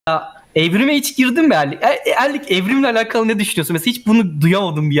Evrime hiç girdin mi Erlik? Erlik evrimle alakalı ne düşünüyorsun? Mesela hiç bunu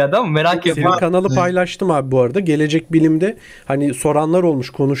duyamadım bir yerde ama merak ediyorum. Senin kanalı paylaştım abi bu arada. Gelecek Bilimde hani soranlar olmuş,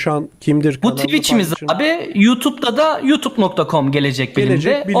 konuşan kimdir Bu Twitch'imiz abi. YouTube'da da youtube.com Gelecek Bilimde.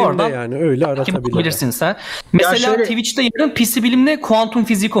 Gelecek Bilimde oradan yani öyle aratabilirsin sen. Mesela Twitch'te yarın PC Bilim'le kuantum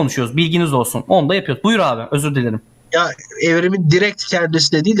fiziği konuşuyoruz. Bilginiz olsun. Onu da yapıyoruz. Buyur abi. Özür dilerim. Ya evrimin direkt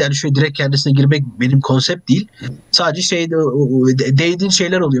kendisine değil, yani şöyle direkt kendisine girmek benim konsept değil. Sadece değdiğin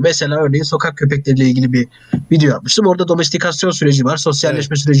şeyler oluyor. Mesela örneğin sokak köpekleriyle ilgili bir video yapmıştım. Orada domestikasyon süreci var,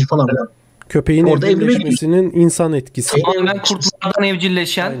 sosyalleşme süreci falan var. Köpeğin evcilleşmesinin insan etkisi. Tamamen kurtlardan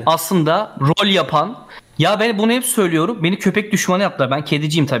evcilleşen, aslında rol yapan. Ya ben bunu hep söylüyorum. Beni köpek düşmanı yaptılar. Ben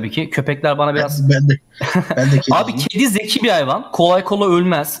kediciyim tabii ki. Köpekler bana biraz... Ben de kediciyim. Abi kedi zeki bir hayvan. Kolay kolay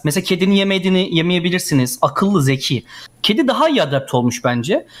ölmez. Mesela kedinin yemediğini yemeyebilirsiniz. Akıllı, zeki. Kedi daha iyi adapte olmuş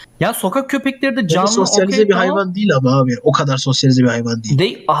bence. Ya sokak köpekleri de canlı... Sosyalize bir hayvan değil ama abi. O kadar sosyalize bir hayvan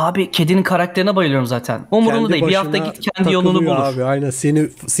değil. Abi kedinin karakterine bayılıyorum zaten. Umurunda değil. Bir hafta git kendi yolunu bulur. Abi aynen, seni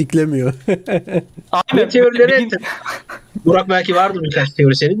siklemiyor. Abi teorileri... Burak belki vardır birkaç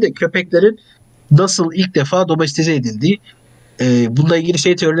teori senin de. Köpeklerin nasıl ilk defa domestize edildiği, bununla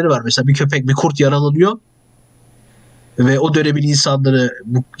ilgili teorileri var. Mesela bir kurt yaralanıyor ve o dönemin insanları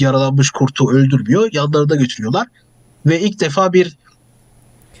bu yaralanmış kurtu öldürmüyor. Yanlarına götürüyorlar ve ilk defa bir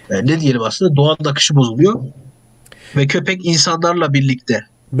ne diyelim, aslında doğanın akışı bozuluyor ve köpek insanlarla birlikte.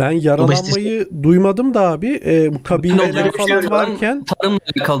 Ben yaralanmayı duymadım da abi, bu kabileler falan varken tarımla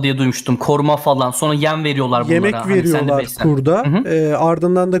alakalı diye duymuştum. Koruma falan, sonra yem veriyorlar bunlara. Yemek veriyorlar kurda.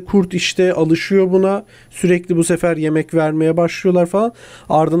 Ardından da kurt işte alışıyor buna. Sürekli bu sefer yemek vermeye başlıyorlar falan.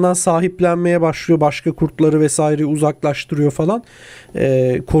 Ardından sahiplenmeye başlıyor. Başka kurtları vesaire uzaklaştırıyor falan.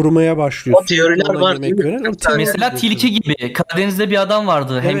 Korumaya başlıyor. O teoriler var değil mi? Mesela tilki gibi. Karadeniz'de bir adam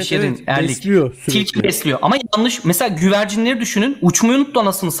vardı. Hemşerin. Erlik. Besliyor sürekli. Tilki besliyor. Ama yanlış. Mesela güvercinleri düşünün. Uçmayı unuttu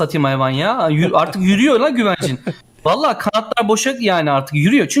anasını satayım hayvan ya. Artık yürüyor lan güvercin. Vallahi kanatlar boşa yani, artık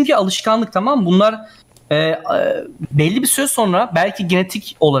yürüyor. Çünkü alışkanlık, tamam mı? Bunlar belli bir süre sonra belki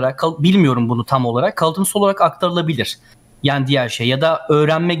genetik olarak, bilmiyorum bunu tam olarak, kalıtımsal olarak aktarılabilir. Yani diğer şey ya da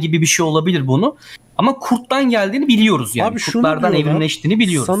öğrenme gibi bir şey olabilir bunu. Ama kurttan geldiğini biliyoruz yani. Abi kurtlardan evrimleştiğini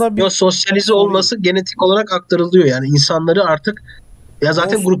biliyoruz. Sana sosyalize olması genetik olarak aktarılıyor yani. İnsanları artık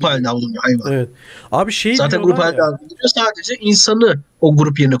zaten grup halinde avlanıyor hayvan. Evet. Abi zaten grup halinde avlanıyor. Sadece insanı o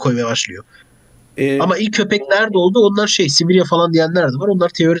grup yerine koymaya başlıyor. Ama ilk köpek nerede oldu? Onlar Sibirya falan diyenler de var. Onlar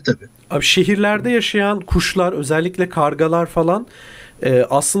teori tabii. Abi şehirlerde yaşayan kuşlar, özellikle kargalar falan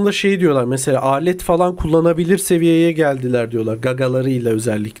aslında diyorlar, mesela alet falan kullanabilir seviyeye geldiler diyorlar, gagalarıyla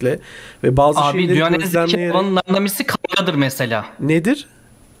özellikle ve bazı şeyleri gözlemleyerek. Abi birisi kargadır mesela. Nedir?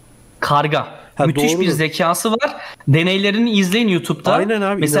 Karga. Müthiş bir zekası var. Deneylerini izleyin YouTube'da. Aynen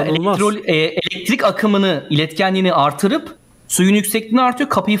abi, mesela elektrik akımını, iletkenliğini artırıp suyun yüksekliğini artıyor,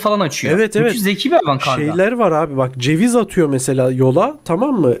 kapıyı falan açıyor. Evet. Müthiş zeki bir hayvan karga. Şeyler var abi, bak ceviz atıyor mesela yola,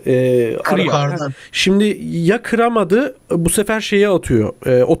 tamam mı? Kırıyor. Şimdi ya kıramadı, bu sefer atıyor.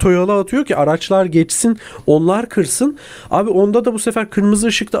 Otoyola atıyor ki araçlar geçsin, onlar kırsın. Abi onda da bu sefer kırmızı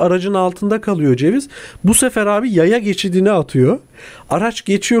ışıkta aracın altında kalıyor ceviz. Bu sefer abi yaya geçidine atıyor. Araç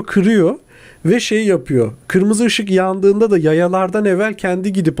geçiyor, kırıyor. Ve yapıyor. Kırmızı ışık yandığında da yayalardan evvel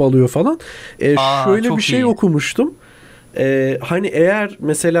kendi gidip alıyor falan. Şöyle bir şey okumuştum. Hani eğer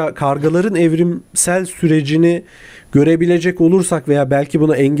mesela kargaların evrimsel sürecini görebilecek olursak veya belki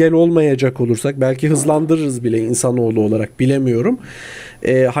buna engel olmayacak olursak, belki hızlandırırız bile insanoğlu olarak, bilemiyorum.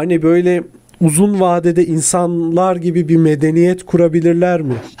 Hani böyle uzun vadede insanlar gibi bir medeniyet kurabilirler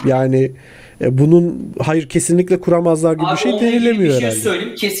mi? Yani hayır, kesinlikle kuramazlar gibi bir şey denilemiyor herhalde. Bir şey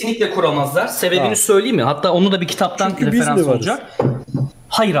söyleyeyim. Kesinlikle kuramazlar. Sebebini söyleyeyim mi? Hatta onu da bir kitaptan referans olacak.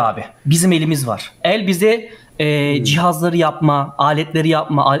 Hayır abi. Bizim elimiz var. El bize cihazları yapma, aletleri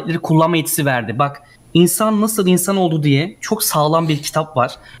kullanma yetisi verdi. Bak, insan nasıl insan oldu diye çok sağlam bir kitap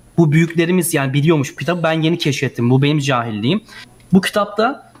var. Bu büyüklerimiz yani biliyormuş. Kitabı ben yeni keşfettim. Bu benim cahilliğim. Bu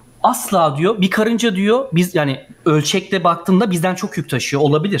kitapta asla diyor, bir karınca diyor, biz yani ölçekle baktığında bizden çok yük taşıyor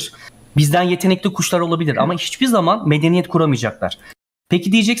olabilir. Bizden yetenekli kuşlar olabilir ama hiçbir zaman medeniyet kuramayacaklar.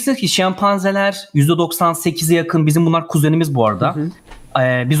 Peki diyeceksiniz ki şempanzeler %98'e yakın, bizim bunlar kuzenimiz bu arada.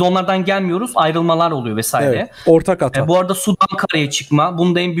 Biz onlardan gelmiyoruz, ayrılmalar oluyor vesaire. Evet, ortak hata. Bu arada sudan karaya çıkma.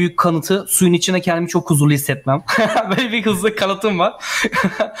 Bunun da en büyük kanıtı, suyun içine kendimi çok huzurlu hissetmem. Böyle bir hızlı kanıtım var.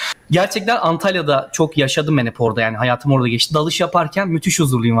 Gerçekten Antalya'da çok yaşadım ben hep orada, yani hayatım orada geçti. Dalış yaparken müthiş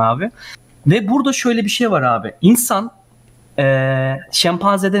huzurluyum abi. Ve burada şöyle bir şey var abi. İnsan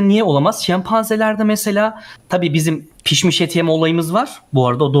şempanzede niye olamaz? Şempanzelerde mesela tabii bizim pişmiş et yeme olayımız var. Bu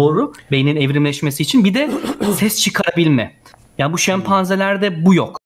arada o doğru. Beynin evrimleşmesi için. Bir de ses çıkarabilme. Yani bu şempanzelerde bu yok.